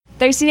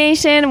Thirsty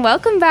Nation,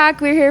 welcome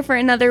back. We're here for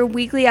another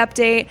weekly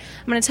update.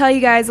 I'm going to tell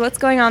you guys what's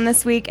going on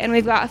this week, and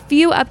we've got a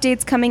few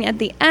updates coming at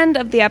the end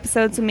of the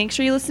episode, so make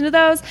sure you listen to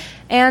those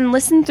and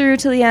listen through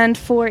to the end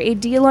for a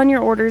deal on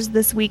your orders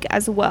this week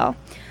as well.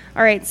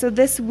 All right, so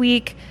this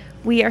week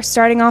we are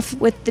starting off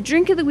with the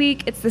drink of the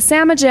week. It's the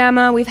Sama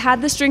Jamma. We've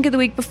had this drink of the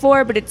week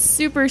before, but it's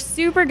super,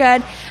 super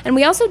good. And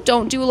we also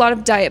don't do a lot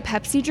of Diet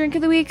Pepsi drink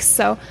of the week,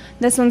 so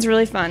this one's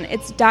really fun.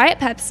 It's Diet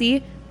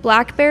Pepsi,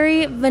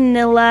 blackberry,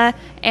 vanilla,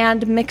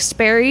 and mixed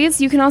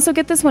berries. You can also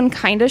get this one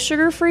kind of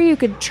sugar-free. You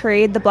could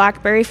trade the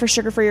blackberry for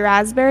sugar-free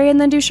raspberry and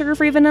then do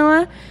sugar-free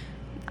vanilla.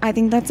 I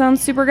think that sounds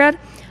super good.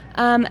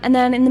 And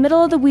then in the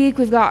middle of the week,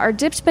 we've got our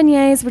dipped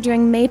beignets. We're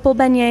doing maple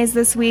beignets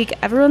this week,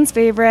 everyone's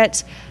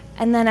favorite.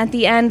 And then at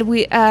the end,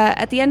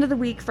 at the end of the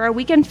week for our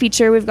weekend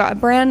feature, we've got a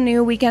brand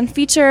new weekend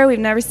feature. We've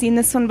never seen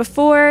this one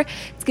before.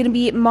 It's going to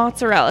be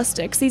mozzarella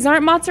sticks. These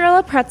aren't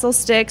mozzarella pretzel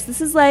sticks.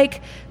 This is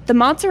like the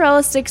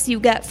mozzarella sticks you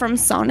get from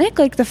Sonic,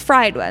 like the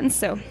fried ones.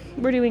 So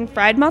we're doing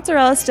fried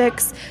mozzarella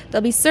sticks. They'll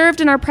be served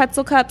in our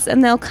pretzel cups,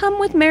 and they'll come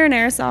with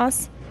marinara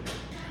sauce.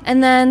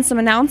 And then some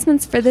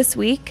announcements for this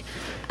week.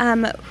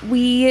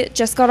 We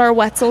just got our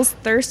Wetzel's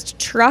Thirst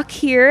truck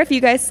here. If you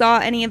guys saw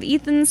any of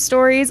Ethan's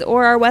stories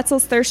or our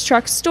Wetzel's Thirst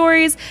truck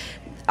stories,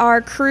 our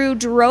crew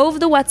drove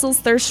the Wetzel's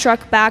Thirst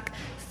truck back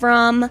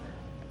from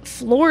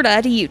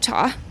Florida to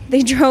Utah.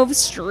 They drove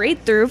straight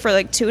through for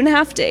like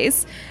 2.5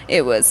 days.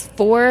 It was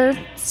 4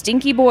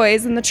 stinky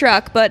boys in the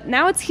truck, but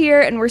now it's here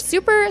and we're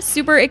super,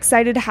 super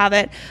excited to have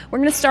it. We're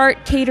going to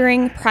start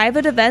catering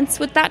private events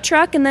with that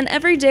truck, and then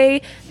every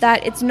day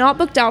that it's not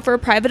booked out for a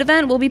private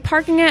event, we'll be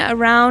parking it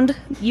around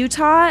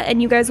Utah,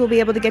 and you guys will be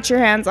able to get your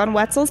hands on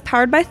Wetzel's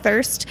Powered by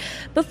Thirst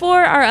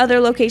before our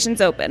other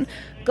locations open.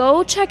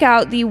 Go check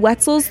out the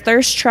Wetzel's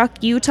Thirst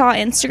Truck Utah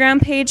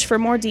Instagram page for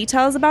more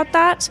details about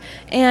that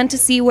and to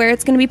see where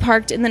it's going to be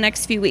parked in the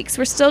next few weeks.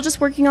 We're still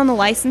just working on the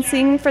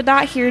licensing for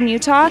that here in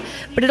Utah,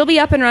 but it'll be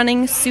up and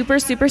running super,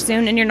 super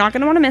soon, and you're not going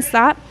to want to miss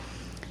that.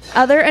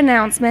 Other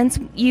announcements,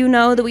 you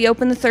know that we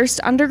opened the Thirst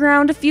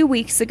Underground a few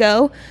weeks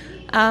ago.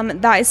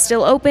 That is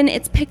still open.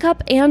 It's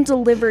pickup and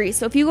delivery.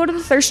 So if you go to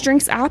the Thirst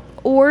Drinks app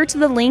or to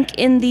the link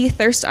in the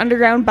Thirst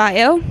Underground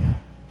bio,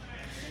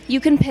 you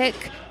can pick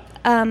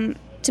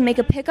to make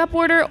a pickup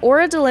order or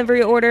a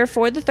delivery order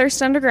for the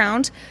Thirst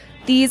Underground.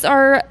 These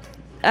are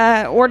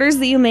orders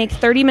that you make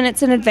 30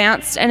 minutes in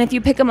advance, and if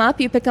you pick them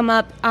up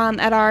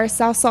at our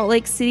South Salt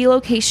Lake City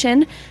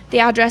location. The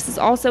address is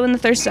also in the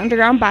Thirst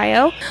Underground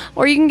bio,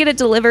 or you can get it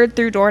delivered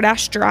through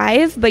DoorDash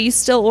Drive, but you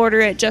still order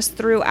it just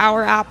through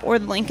our app or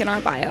the link in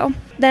our bio.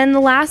 Then the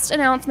last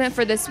announcement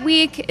for this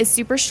week is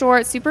super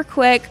short, super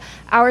quick.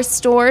 Our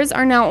stores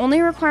are now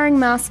only requiring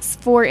masks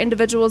for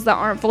individuals that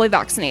aren't fully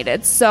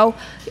vaccinated. So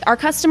our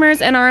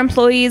customers and our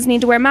employees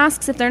need to wear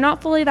masks if they're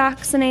not fully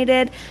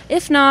vaccinated.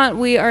 If not,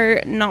 we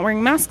are not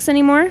wearing masks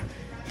anymore.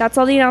 That's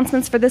all the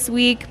announcements for this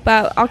week,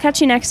 but I'll catch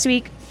you next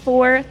week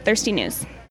for Thirsty News.